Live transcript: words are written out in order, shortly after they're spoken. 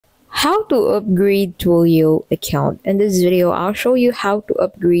How to upgrade Twilio account. In this video, I'll show you how to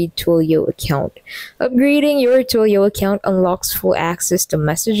upgrade Twilio account. Upgrading your Twilio account unlocks full access to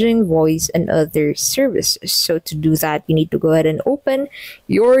messaging, voice, and other services. So to do that, you need to go ahead and open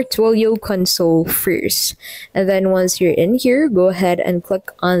your Twilio console first. And then once you're in here, go ahead and click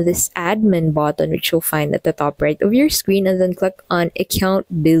on this admin button, which you'll find at the top right of your screen, and then click on account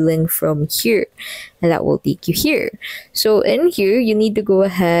billing from here. And that will take you here. So in here, you need to go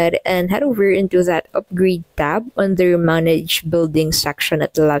ahead and head over into that upgrade tab under manage building section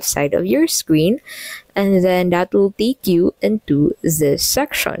at the left side of your screen. And then that will take you into this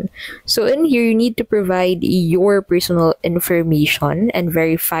section. So in here, you need to provide your personal information and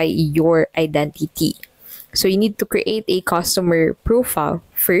verify your identity. So you need to create a customer profile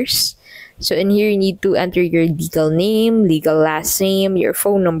first. So in here, you need to enter your legal name, legal last name, your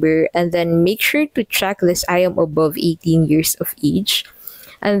phone number, and then make sure to check this I am above 18 years of age.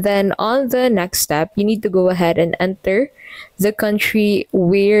 And then on the next step, you need to go ahead and enter the country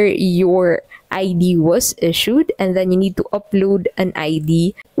where your ID was issued, and then you need to upload an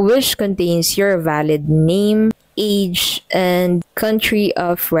ID which contains your valid name, age, and country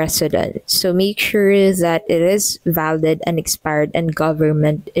of residence. So make sure that it is valid and expired and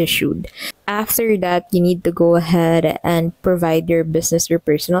government issued. After that, you need to go ahead and provide your business or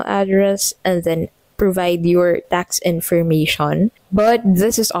personal address, and then provide your tax information, but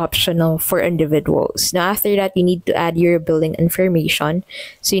this is optional for individuals. Now after that, you need to add your billing information.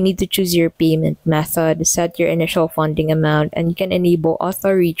 So you need to choose your payment method, set your initial funding amount, and you can enable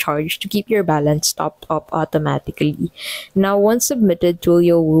auto recharge to keep your balance topped up automatically. Now once submitted,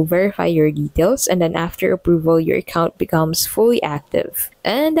 Twilio will verify your details, and then after approval, your account becomes fully active.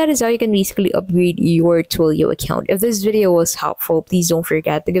 And that is how you can basically upgrade your Twilio account. If this video was helpful, please don't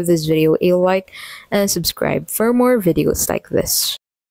forget to give this video a like and subscribe for more videos like this.